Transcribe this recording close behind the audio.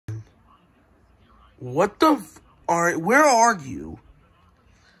What the Alright, where are you?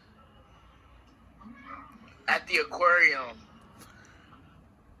 At the aquarium.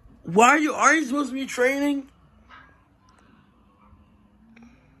 Why are you supposed to be training?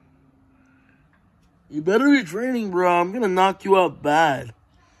 You better be training, bro. I'm gonna knock you out bad.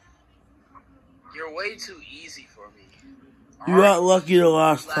 You're way too easy for me. You got lucky the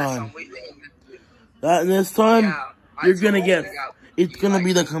last time. That this time, you're gonna get. It's gonna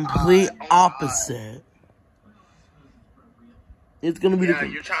be the complete opposite. It's gonna be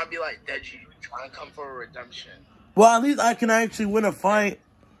you're trying to be like Deji. You're trying to come for a redemption. Well, at least I can actually win a fight.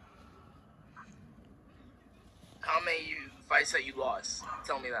 How many fights that you lost?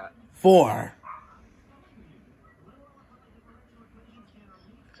 Tell me that. 4.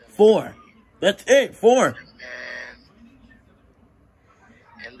 4. That's it. 4.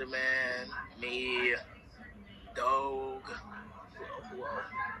 Enderman, me, Dog,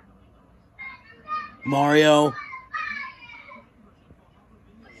 Mario.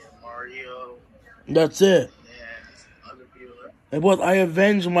 Yeah, Mario. That's it. And other people. And what I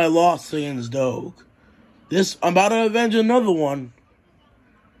avenged my loss against Dog. I'm about to avenge another one.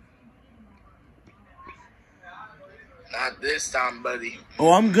 Not this time, buddy.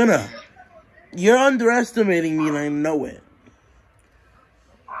 Oh, I'm gonna. You're underestimating me, and I know it.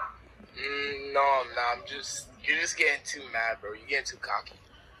 No, I'm not. You're just getting too mad, bro. You're getting too cocky.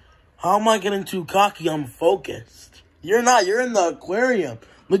 How am I getting too cocky? I'm focused. You're not. You're in the aquarium.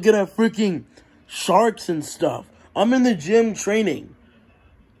 Look at that freaking sharks and stuff. I'm in the gym training.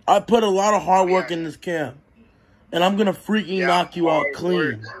 I put a lot of hard work in this camp. And I'm gonna freaking knock you out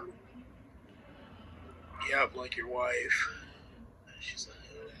clean. Yep, like your wife.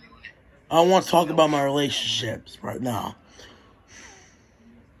 I don't want to talk about my relationships right now.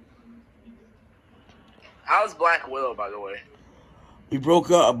 How's Black Widow, by the way? We broke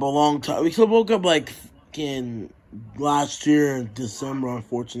up a long time. We still broke up like in last year in December,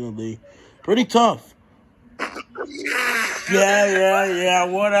 unfortunately. Pretty tough. Yeah,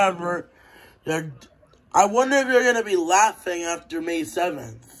 whatever. I wonder if you're going to be laughing after May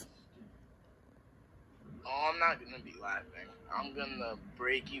 7th. Oh, I'm not going to be laughing. I'm going to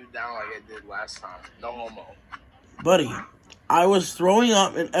break you down like I did last time. No homo. Buddy, I was throwing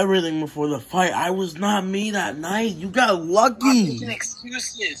up and everything before the fight. I was not me that night. You got lucky. Stop making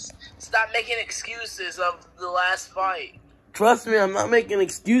excuses. Stop making excuses of the last fight. Trust me, I'm not making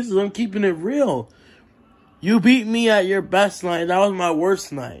excuses. I'm keeping it real. You beat me at your best night. That was my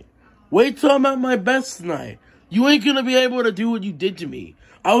worst night. Wait till I'm at my best night. You ain't gonna be able to do what you did to me.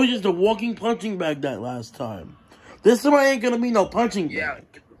 I was just a walking punching bag that last time. This time I ain't gonna be no punching bag.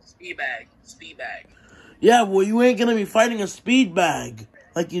 Yeah, speed bag. Yeah, well, you ain't gonna be fighting a speed bag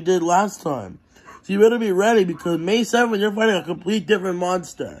like you did last time. So you better be ready because May 7th, you're fighting a complete different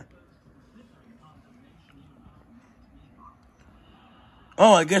monster.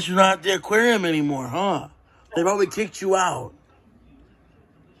 Oh, I guess you're not at the aquarium anymore, huh? They probably kicked you out.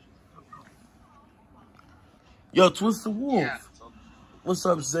 Yo, Twist the Wolf. Yeah. What's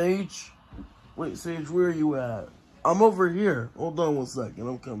up, Sage? Wait, Sage, where are you at? I'm over here. Hold on 1 second.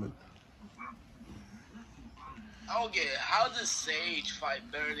 I'm coming. Okay, how does Sage fight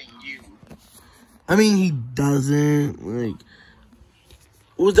better than you? I mean, he doesn't. Like,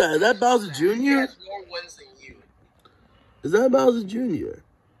 what was that? Is that Bowser Jr.? He has more wins than you. Is that Bowser Jr.?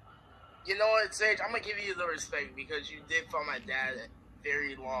 You know what, Sage? I'm going to give you the respect because you did fight my dad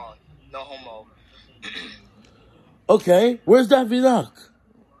very long. No homo. Okay, where's Daffy Duck?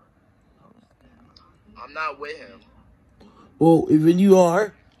 I'm not with him. Well, even you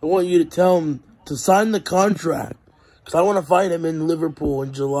are, I want you to tell him to sign the contract. Because I want to fight him in Liverpool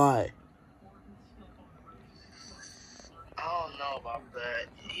in July. I don't know about that.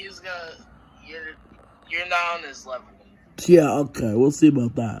 He's gonna... You're not on his level. Yeah, okay, we'll see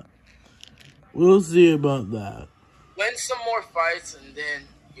about that. We'll see about that. Win some more fights and then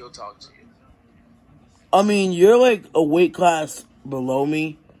he'll talk to you. I mean, you're like a weight class below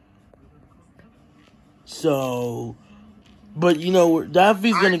me. So, but you know,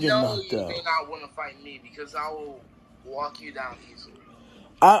 Daffy's going to get knocked out. You may not want to fight me because I will walk you down easily.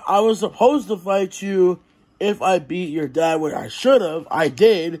 I was supposed to fight you if I beat your dad, which I should have. I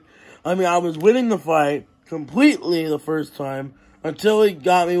did. I mean, I was winning the fight completely the first time until he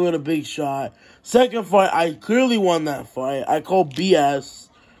got me with a big shot. Second fight, I clearly won that fight. I called BS,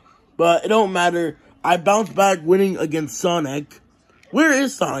 but it don't matter. I bounced back winning against Sonic. Where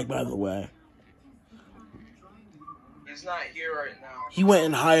is Sonic, by the way? He's not here right now. He went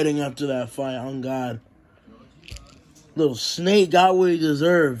in hiding after that fight, on God. Little snake got what he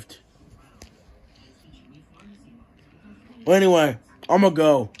deserved. Well, anyway, I'm gonna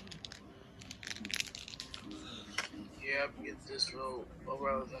go. real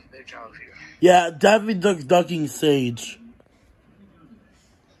irrelevant bitch out here. Yeah, definitely ducking Sage.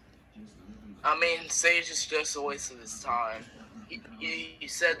 I mean, Sage is just a waste of his time. He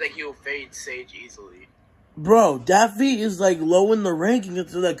said that he'll fade Sage easily. Bro, Daffy is like low in the ranking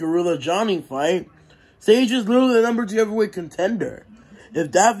into that Gorilla Johnny fight. Sage is literally the number 2 heavyweight contender.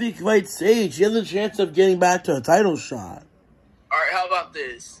 If Daffy fights Sage, he has a chance of getting back to a title shot. Alright, how about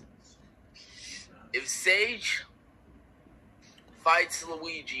this? If Sage fights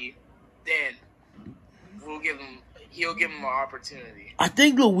Luigi, then he'll give him an opportunity. I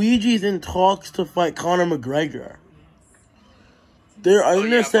think Luigi's in talks to fight Conor McGregor.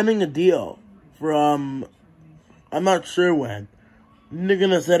 They're sending a deal for I'm not sure when. They're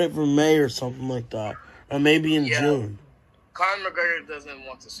gonna set it for May or something like that, or maybe in June. Conor McGregor doesn't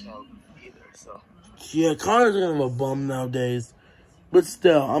want to smoke either, so. Yeah, Conor's kind of a bum nowadays, but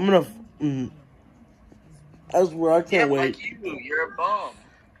still, I'm gonna. I swear, I can't wait. Like you're a bum.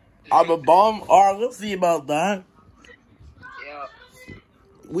 I'm a bum. All right, let's see about that. Yeah.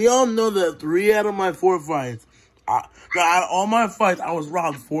 We all know that 3 out of my 4 fights, out of all my fights, I was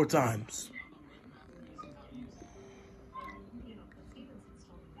robbed 4 times.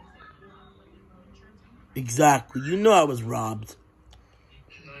 Exactly. You know I was robbed.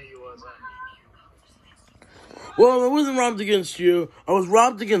 No, you wasn't. Well, I wasn't robbed against you. I was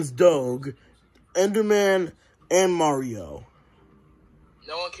robbed against Doug, Enderman, and Mario.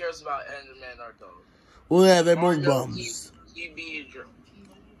 No one cares about Enderman or Doug. Well, yeah, they're both bums. He beat you.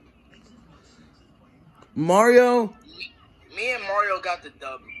 Mario? Me and Mario got the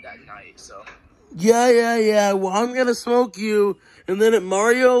dub that night, so. Yeah. Well, I'm going to smoke you. And then if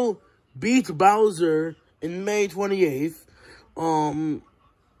Mario beats Bowser in May 28th, I'm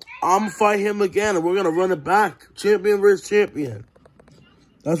going to fight him again, and we're going to run it back. Champion versus champion.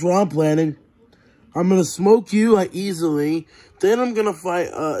 That's what I'm planning. I'm going to smoke you easily. Then I'm going to fight,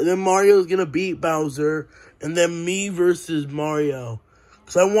 then Mario's going to beat Bowser, and then me versus Mario.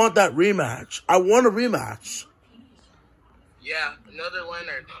 Because I want that rematch. I want a rematch. Yeah, another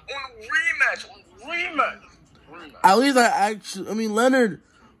Leonard. Rematch. At least Leonard,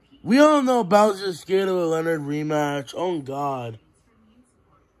 we all know Bowser's scared of a Leonard rematch. Oh, God.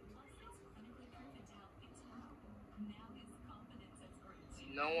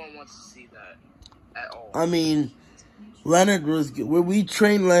 No one wants to see that at all. I mean, Leonard was good. We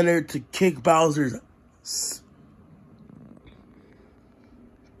trained Leonard to kick Bowser's ass.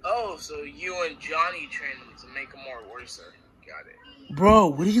 Oh, so you and Johnny trained him to make him more worser. Got it. Bro,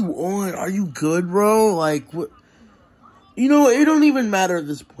 what are you on? Are you good, bro? Like, what? You know, it don't even matter at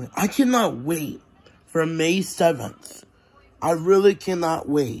this point. I cannot wait for May 7th. I really cannot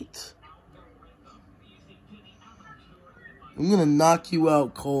wait. I'm gonna knock you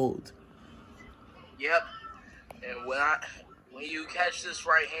out cold. Yep. And when you catch this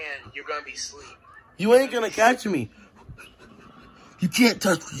right hand, you're gonna be asleep. You ain't gonna catch me. You can't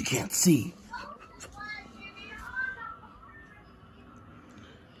touch what you can't see.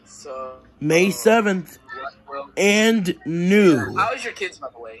 So May 7th and new. How's your kids, by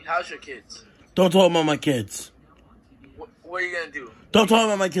the way? How's your kids? Don't talk about my kids. What are you gonna do? Don't talk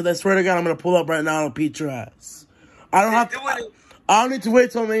about my kids. I swear to God, I'm gonna pull up right now and beat your ass. I don't need to wait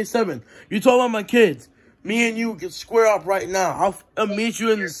till May 7th. You talk about my kids. Me and you can square up right now. I'll meet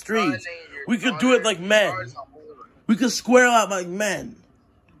you in the streets. We could do it like men. We could square up like men.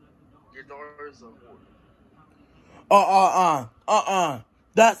 Your daughter is a whore.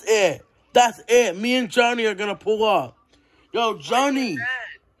 That's it. That's it. Me and Johnny are gonna pull up. Yo, Johnny.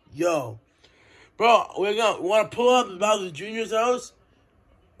 Yo. Bro, we wanna pull up about the Junior's house?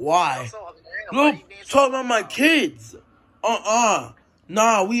 Why? No, talk about my kids.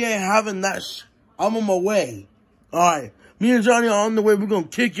 Nah, we ain't having that I'm on my way. Alright. Me and Johnny are on the way. We're gonna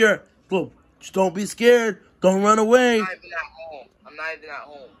kick your... Look, just don't be scared. Don't run away. I'm not even at home. I'm not even at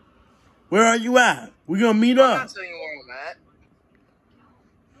home. Where are you at? We're gonna meet up. I'm not telling you where I'm at.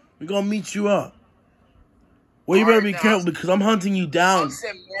 We're gonna meet you up. Well, you better be careful because I'm hunting you down. I'll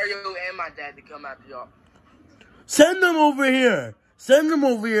send Mario and my dad to come after y'all. Send them over here. Send them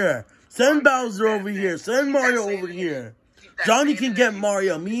over here. Send Bowser over here. Send Mario over here. Johnny can get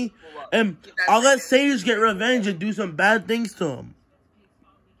Mario. Me and I'll let Sage get revenge and do some bad things to him.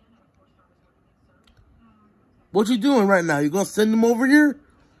 What you doing right now? You gonna send them over here?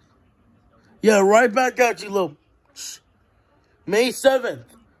 Yeah, right back at you, little. May 7th.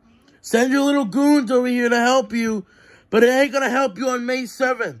 Send your little goons over here to help you, but it ain't gonna help you on May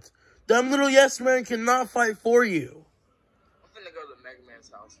 7th. Them little yes men cannot fight for you. I'm finna go to Mega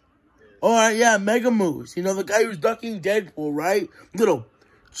Man's house. Alright, yeah, Mega Moves. You know, the guy who's ducking Deadpool, right? Little.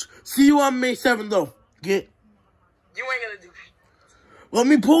 See you on May 7th, though. You ain't gonna do Let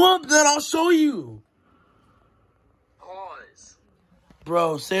me pull up, then I'll show you. Pause.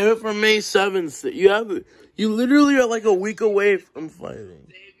 Bro, save it for May 7th. You literally are like a week away from fighting.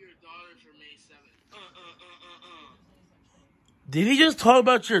 Save your daughter for May 7th. Did he just talk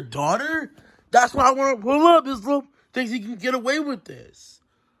about your daughter? That's why I want to pull up. This little thinks he can get away with this.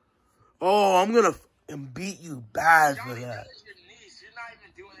 Oh, I'm gonna beat you bad for Johnny, that. that is your niece. You're not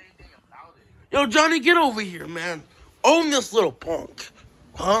even doing anything about it. Yo, Johnny, get over here, man. Own this little punk.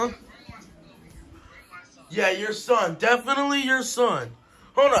 Huh? Bring my son. Yeah, your son. Definitely your son.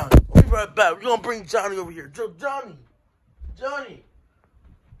 Hold on. I'll be right back. We're gonna bring Johnny over here. Johnny. Johnny,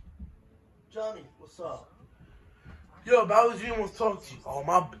 what's up? Yo, Bowser Jr. wants to talk to you. Oh,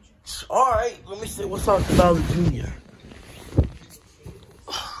 my bitch. All right, let me say what's up to Bowser Jr.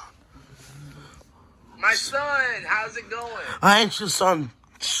 My son, how's it going? I ain't your son.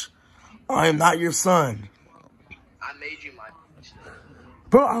 I am not your son. I made you my bitch.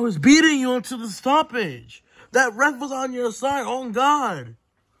 Bro, I was beating you until the stoppage. That ref was on your side. Oh, God.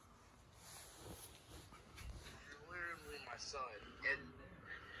 You're literally my son. And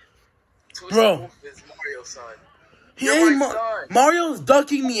Twisted Bro. Wolf is Mario's son. He You're ain't my son. Mario's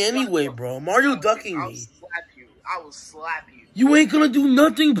ducking me anyway, bro. Mario ducking I'll me. slap you. I will slap you. You ain't gonna do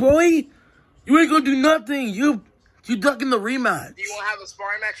nothing, boy. You ain't gonna do nothing. You ducking the rematch. Do you want to have a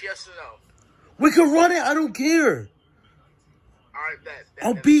sparring match, yes or no? We can run it. I don't care. All right, bet.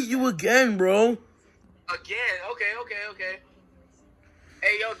 I'll beat you again, bro. Again? Okay.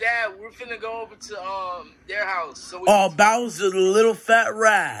 Hey, yo, Dad, we're finna go over to their house. So we Bowser, the little fat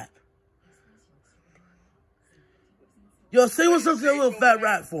rat. Yo, say what's up to that little fat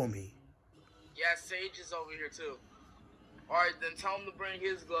rat for me. Yeah, Sage is over here too. All right, then tell him to bring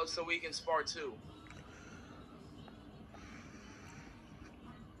his gloves so we can spar too.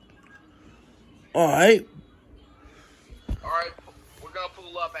 All right. All right, we're gonna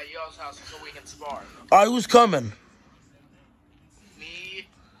pull up at y'all's house so we can spar. All right, who's coming? Me,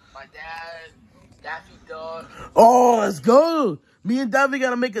 my dad, Daffy Duck. Oh, let's go. Me and Daffy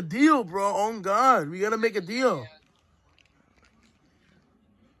gotta make a deal, bro. Oh, God. We gotta make a deal.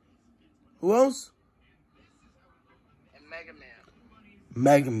 Who else? And Mega Man.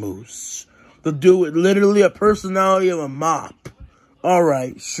 Mega Moose. The dude with literally a personality of a mop. All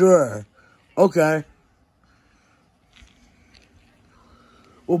right, sure. Okay.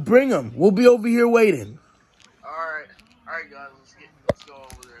 We'll bring him. We'll be over here waiting. All right, guys, let's go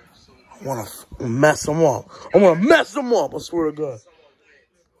over there. So I want to mess him up. I want to mess him up, I swear to God.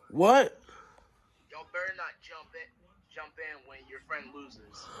 What? y'all better not jump in when your friend loses.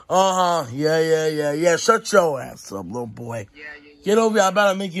 Uh-huh. Yeah. Shut your ass up, little boy. Yeah. Get over here. I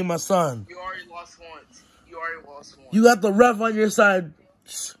better make you my son. You already lost once. You got the ref on your side.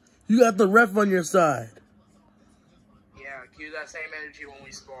 Yeah, cue that same energy when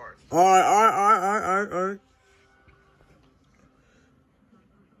we spar. All right.